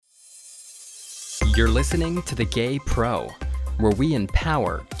You're listening to The Gay Pro, where we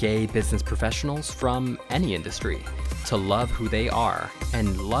empower gay business professionals from any industry to love who they are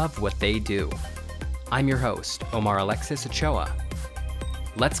and love what they do. I'm your host, Omar Alexis Ochoa.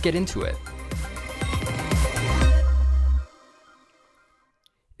 Let's get into it.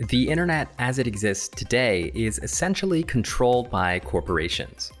 The internet as it exists today is essentially controlled by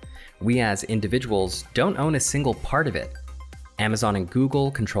corporations. We as individuals don't own a single part of it. Amazon and Google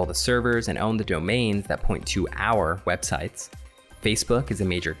control the servers and own the domains that point to our websites. Facebook is a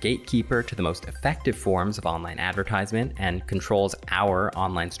major gatekeeper to the most effective forms of online advertisement and controls our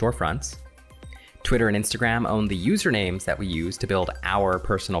online storefronts. Twitter and Instagram own the usernames that we use to build our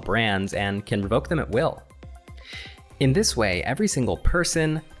personal brands and can revoke them at will. In this way, every single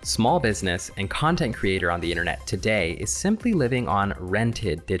person, small business, and content creator on the internet today is simply living on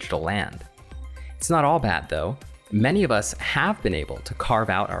rented digital land. It's not all bad, though. Many of us have been able to carve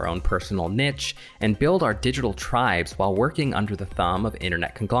out our own personal niche and build our digital tribes while working under the thumb of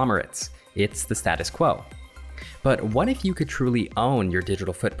internet conglomerates. It's the status quo. But what if you could truly own your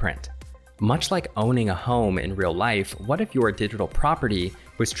digital footprint? Much like owning a home in real life, what if your digital property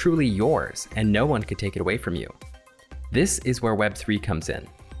was truly yours and no one could take it away from you? This is where Web3 comes in.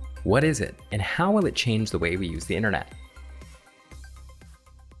 What is it, and how will it change the way we use the internet?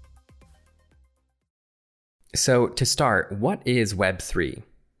 So to start, what is Web3?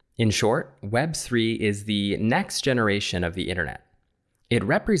 In short, Web3 is the next generation of the internet. It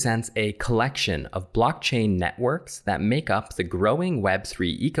represents a collection of blockchain networks that make up the growing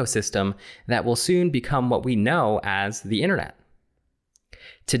Web3 ecosystem that will soon become what we know as the internet.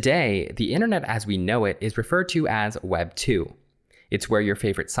 Today, the internet as we know it is referred to as Web 2. It's where your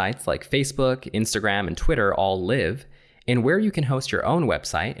favorite sites like Facebook, Instagram, and Twitter all live, and where you can host your own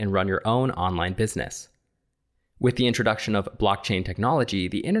website and run your own online business. With the introduction of blockchain technology,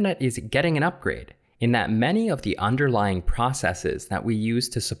 the internet is getting an upgrade in that many of the underlying processes that we use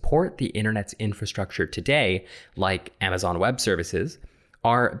to support the internet's infrastructure today, like Amazon Web Services,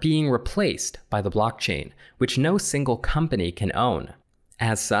 are being replaced by the blockchain, which no single company can own.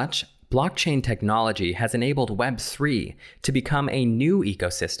 As such, blockchain technology has enabled Web3 to become a new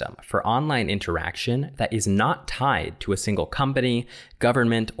ecosystem for online interaction that is not tied to a single company,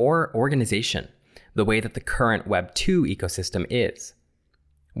 government, or organization, the way that the current Web 2 ecosystem is.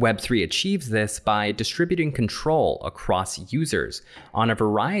 Web3 achieves this by distributing control across users on a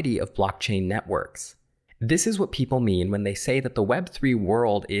variety of blockchain networks. This is what people mean when they say that the Web3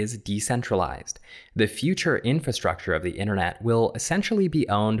 world is decentralized. The future infrastructure of the internet will essentially be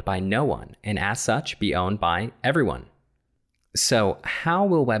owned by no one, and as such, be owned by everyone. So, how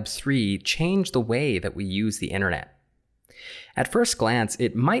will Web3 change the way that we use the internet? At first glance,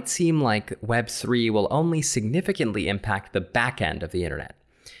 it might seem like Web3 will only significantly impact the back end of the internet,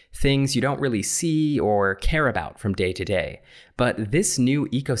 things you don't really see or care about from day to day. But this new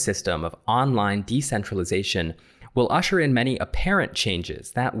ecosystem of online decentralization will usher in many apparent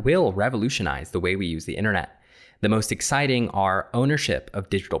changes that will revolutionize the way we use the internet. The most exciting are ownership of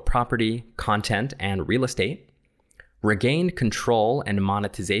digital property, content, and real estate, regained control and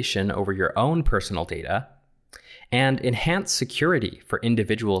monetization over your own personal data, and enhanced security for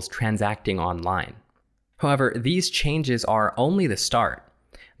individuals transacting online. However, these changes are only the start.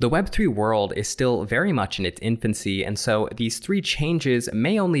 The Web3 world is still very much in its infancy, and so these three changes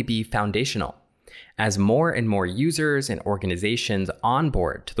may only be foundational. As more and more users and organizations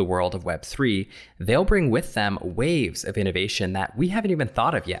onboard to the world of Web3, they'll bring with them waves of innovation that we haven't even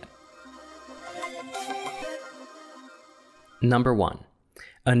thought of yet. Number 1.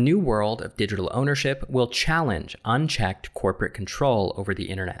 A new world of digital ownership will challenge unchecked corporate control over the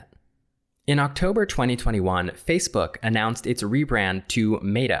internet. In October 2021, Facebook announced its rebrand to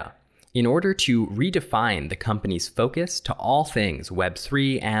Meta in order to redefine the company's focus to all things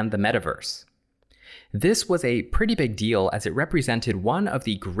Web3 and the metaverse. This was a pretty big deal as it represented one of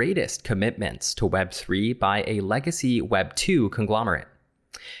the greatest commitments to Web3 by a legacy Web 2 conglomerate.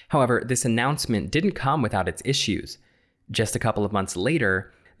 However, this announcement didn't come without its issues. Just a couple of months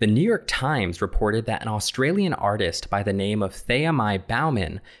later, the New York Times reported that an Australian artist by the name of Thea Mai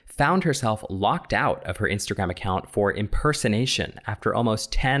Bauman found herself locked out of her Instagram account for impersonation after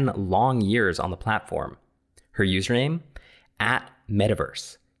almost 10 long years on the platform. Her username?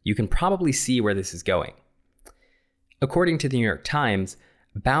 @Metaverse. You can probably see where this is going. According to the New York Times,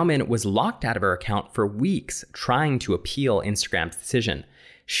 Bauman was locked out of her account for weeks trying to appeal Instagram's decision.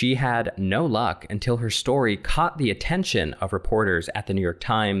 She had no luck until her story caught the attention of reporters at the New York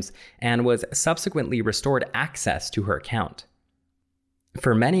Times and was subsequently restored access to her account.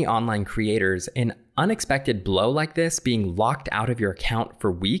 For many online creators, an unexpected blow like this, being locked out of your account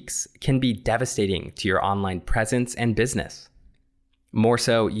for weeks, can be devastating to your online presence and business. More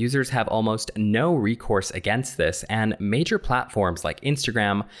so, users have almost no recourse against this, and major platforms like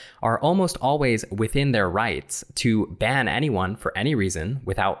Instagram are almost always within their rights to ban anyone for any reason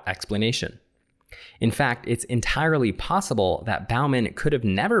without explanation. In fact, it's entirely possible that Bauman could have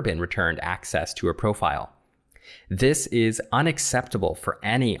never been returned access to her profile. This is unacceptable for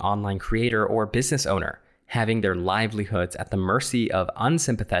any online creator or business owner, having their livelihoods at the mercy of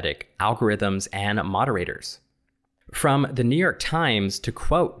unsympathetic algorithms and moderators. From the New York Times, to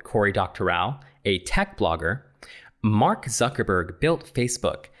quote Cory Doctorow, a tech blogger, Mark Zuckerberg built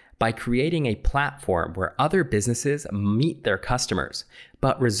Facebook by creating a platform where other businesses meet their customers,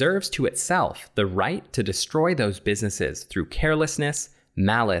 but reserves to itself the right to destroy those businesses through carelessness,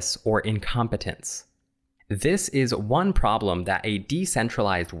 malice, or incompetence. This is one problem that a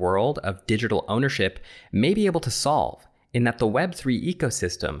decentralized world of digital ownership may be able to solve, in that the Web3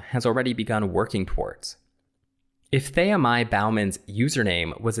 ecosystem has already begun working towards. If Thea Mai Bauman's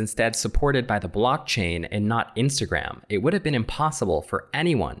username was instead supported by the blockchain and not Instagram, it would have been impossible for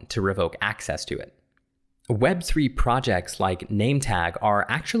anyone to revoke access to it. Web3 projects like NameTag are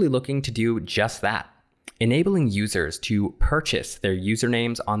actually looking to do just that, enabling users to purchase their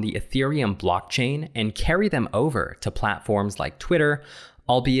usernames on the Ethereum blockchain and carry them over to platforms like Twitter,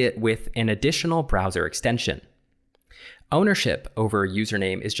 albeit with an additional browser extension. Ownership over a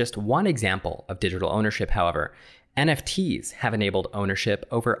username is just one example of digital ownership, however. NFTs have enabled ownership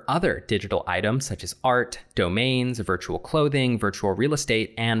over other digital items such as art, domains, virtual clothing, virtual real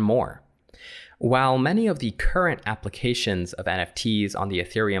estate, and more. While many of the current applications of NFTs on the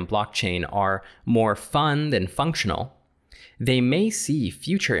Ethereum blockchain are more fun than functional, they may see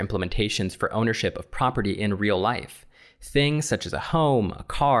future implementations for ownership of property in real life. Things such as a home, a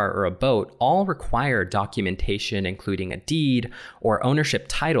car, or a boat all require documentation, including a deed or ownership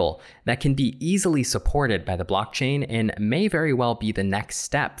title, that can be easily supported by the blockchain and may very well be the next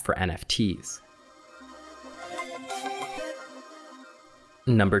step for NFTs.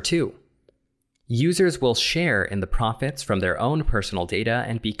 Number 2. Users will share in the profits from their own personal data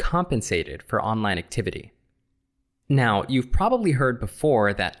and be compensated for online activity. Now, you've probably heard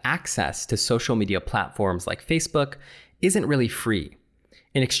before that access to social media platforms like Facebook isn't really free.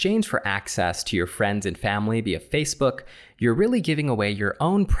 In exchange for access to your friends and family via Facebook, you're really giving away your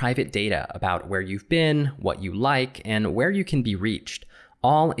own private data about where you've been, what you like, and where you can be reached.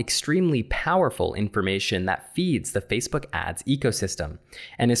 All extremely powerful information that feeds the Facebook ads ecosystem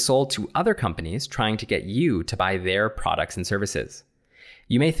and is sold to other companies trying to get you to buy their products and services.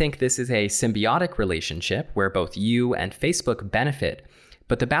 You may think this is a symbiotic relationship where both you and Facebook benefit,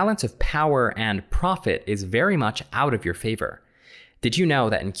 but the balance of power and profit is very much out of your favor. Did you know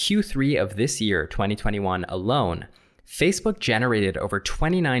that in Q3 of this year, 2021 alone, Facebook generated over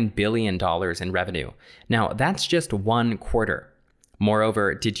 $29 billion in revenue? Now, that's just one quarter.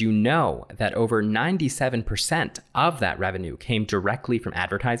 Moreover, did you know that over 97% of that revenue came directly from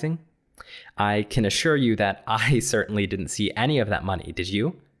advertising? I can assure you that I certainly didn't see any of that money, did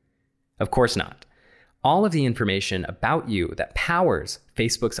you? Of course not. All of the information about you that powers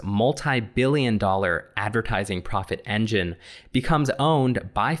Facebook's multi-billion-dollar advertising profit engine becomes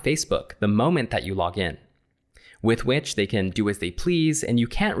owned by Facebook the moment that you log in, with which they can do as they please and you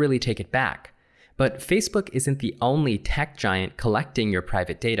can't really take it back. But Facebook isn't the only tech giant collecting your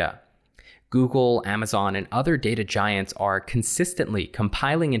private data. Google, Amazon, and other data giants are consistently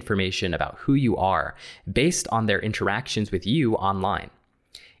compiling information about who you are based on their interactions with you online.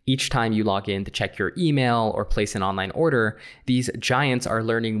 Each time you log in to check your email or place an online order, these giants are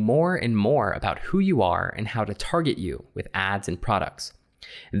learning more and more about who you are and how to target you with ads and products.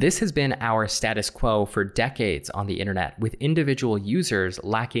 This has been our status quo for decades on the internet, with individual users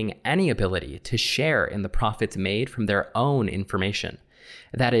lacking any ability to share in the profits made from their own information.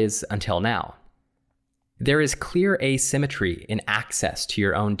 That is, until now. There is clear asymmetry in access to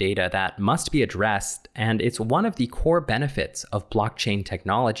your own data that must be addressed, and it's one of the core benefits of blockchain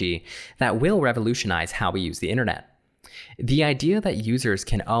technology that will revolutionize how we use the internet. The idea that users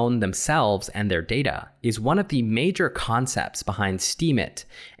can own themselves and their data is one of the major concepts behind Steemit,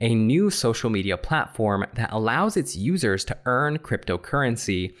 a new social media platform that allows its users to earn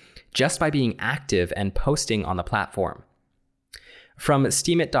cryptocurrency just by being active and posting on the platform. From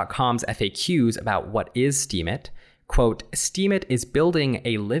Steemit.com's FAQs about what is Steemit, quote, Steemit is building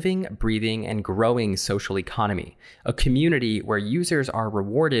a living, breathing, and growing social economy, a community where users are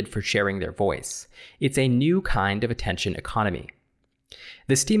rewarded for sharing their voice. It's a new kind of attention economy.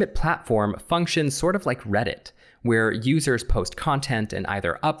 The Steemit platform functions sort of like Reddit, where users post content and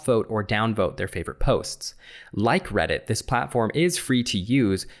either upvote or downvote their favorite posts. Like Reddit, this platform is free to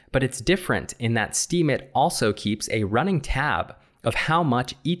use, but it's different in that Steemit also keeps a running tab of how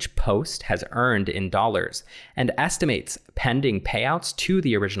much each post has earned in dollars and estimates pending payouts to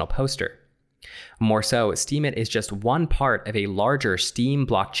the original poster. More so, Steemit is just one part of a larger Steem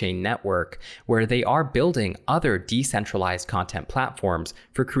blockchain network where they are building other decentralized content platforms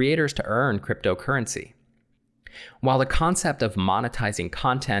for creators to earn cryptocurrency. While the concept of monetizing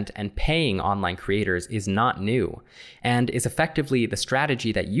content and paying online creators is not new, and is effectively the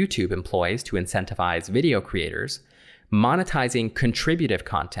strategy that YouTube employs to incentivize video creators, monetizing contributive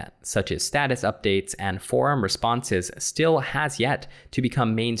content, such as status updates and forum responses, still has yet to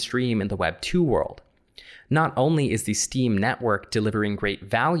become mainstream in the Web2 world. Not only is the Steem network delivering great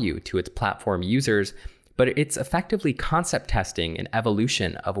value to its platform users, but it's effectively concept testing an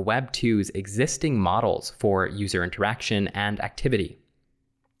evolution of Web2's existing models for user interaction and activity.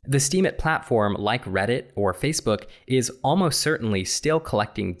 The Steemit platform, like Reddit or Facebook, is almost certainly still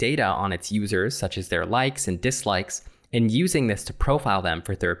collecting data on its users, such as their likes and dislikes, and using this to profile them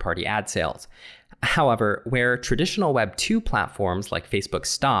for third-party ad sales. However, where traditional Web2 platforms like Facebook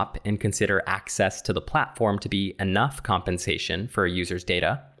stop and consider access to the platform to be enough compensation for a user's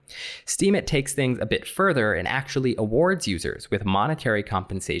data, Steemit takes things a bit further and actually awards users with monetary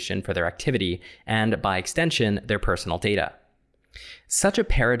compensation for their activity and, by extension, their personal data. Such a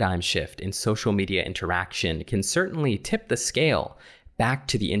paradigm shift in social media interaction can certainly tip the scale back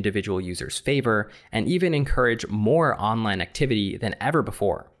to the individual user's favor and even encourage more online activity than ever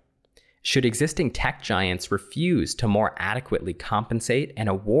before. Should existing tech giants refuse to more adequately compensate and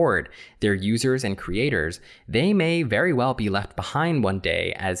award their users and creators, they may very well be left behind one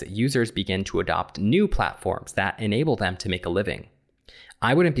day as users begin to adopt new platforms that enable them to make a living.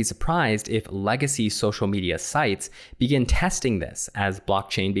 I wouldn't be surprised if legacy social media sites begin testing this as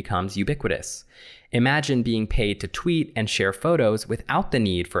blockchain becomes ubiquitous. Imagine being paid to tweet and share photos without the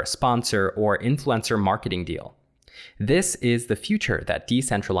need for a sponsor or influencer marketing deal. This is the future that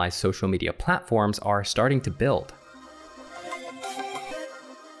decentralized social media platforms are starting to build.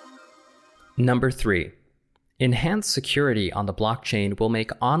 Number 3. Enhanced security on the blockchain will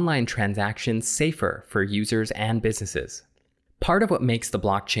make online transactions safer for users and businesses. Part of what makes the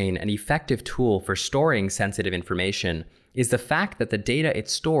blockchain an effective tool for storing sensitive information is the fact that the data it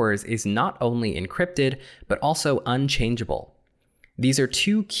stores is not only encrypted, but also unchangeable. These are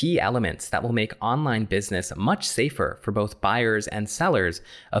two key elements that will make online business much safer for both buyers and sellers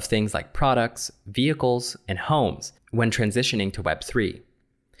of things like products, vehicles, and homes when transitioning to Web3.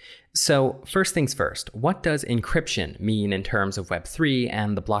 So first things first, what does encryption mean in terms of Web3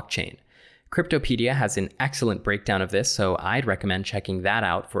 and the blockchain? Cryptopedia has an excellent breakdown of this, so I'd recommend checking that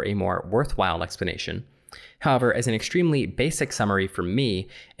out for a more worthwhile explanation. However, as an extremely basic summary from me,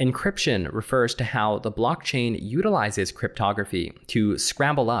 encryption refers to how the blockchain utilizes cryptography to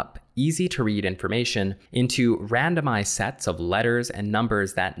scramble up easy-to-read information into randomized sets of letters and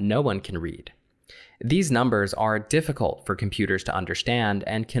numbers that no one can read. These numbers are difficult for computers to understand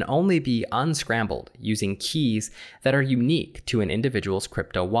and can only be unscrambled using keys that are unique to an individual's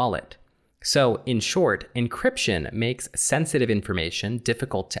crypto wallet. So, in short, encryption makes sensitive information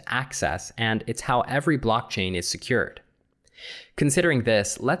difficult to access, and it's how every blockchain is secured. Considering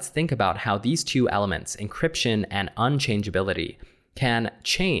this, let's think about how these two elements, encryption and unchangeability, can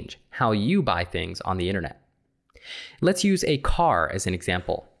change how you buy things on the internet. Let's use a car as an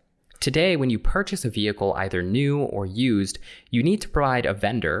example. Today, when you purchase a vehicle either new or used, you need to provide a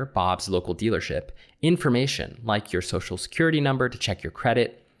vendor, Bob's local dealership, information like your social security number to check your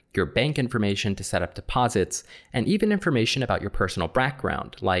credit, your bank information to set up deposits, and even information about your personal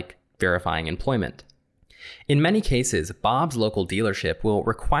background, like verifying employment. In many cases, Bob's local dealership will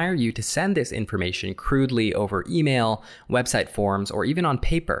require you to send this information crudely over email, website forms, or even on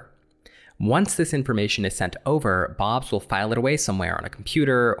paper. Once this information is sent over, Bob's will file it away somewhere on a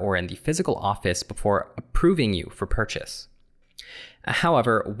computer or in the physical office before approving you for purchase.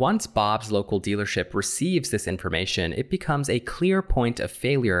 However, once Bob's local dealership receives this information, it becomes a clear point of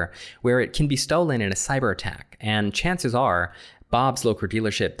failure where it can be stolen in a cyber attack, and chances are Bob's local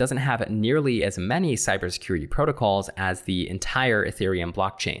dealership doesn't have nearly as many cybersecurity protocols as the entire Ethereum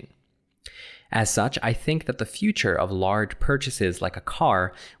blockchain. As such, I think that the future of large purchases like a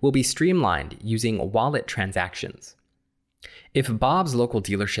car will be streamlined using wallet transactions. If Bob's local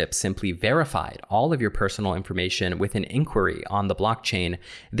dealership simply verified all of your personal information with an inquiry on the blockchain,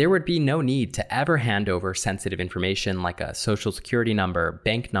 there would be no need to ever hand over sensitive information like a social security number,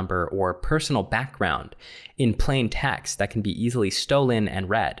 bank number, or personal background in plain text that can be easily stolen and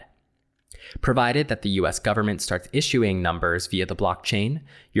read. Provided that the US government starts issuing numbers via the blockchain,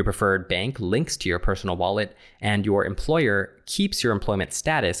 your preferred bank links to your personal wallet, and your employer keeps your employment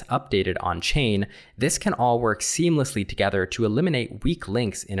status updated on-chain, this can all work seamlessly together to eliminate weak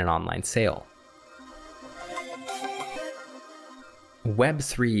links in an online sale.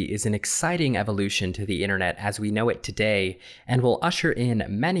 Web3 is an exciting evolution to the internet as we know it today, and will usher in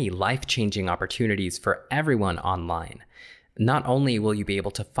many life-changing opportunities for everyone online. Not only will you be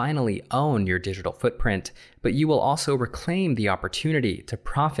able to finally own your digital footprint, but you will also reclaim the opportunity to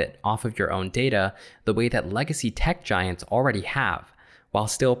profit off of your own data the way that legacy tech giants already have, while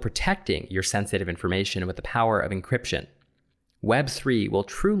still protecting your sensitive information with the power of encryption. Web3 will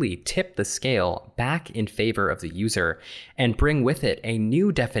truly tip the scale back in favor of the user and bring with it a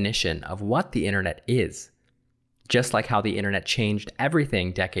new definition of what the internet is. Just like how the internet changed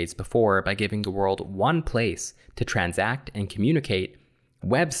everything decades before by giving the world one place to transact and communicate,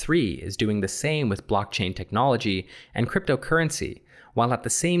 Web3 is doing the same with blockchain technology and cryptocurrency, while at the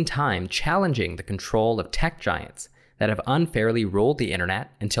same time challenging the control of tech giants that have unfairly ruled the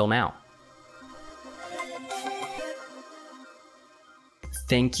internet until now.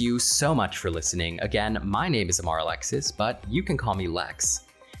 Thank you so much for listening. Again, my name is Amar Alexis, but you can call me Lex.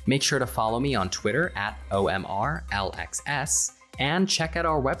 Make sure to follow me on Twitter at OMRLXS and check out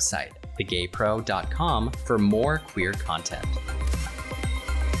our website, thegaypro.com, for more queer content.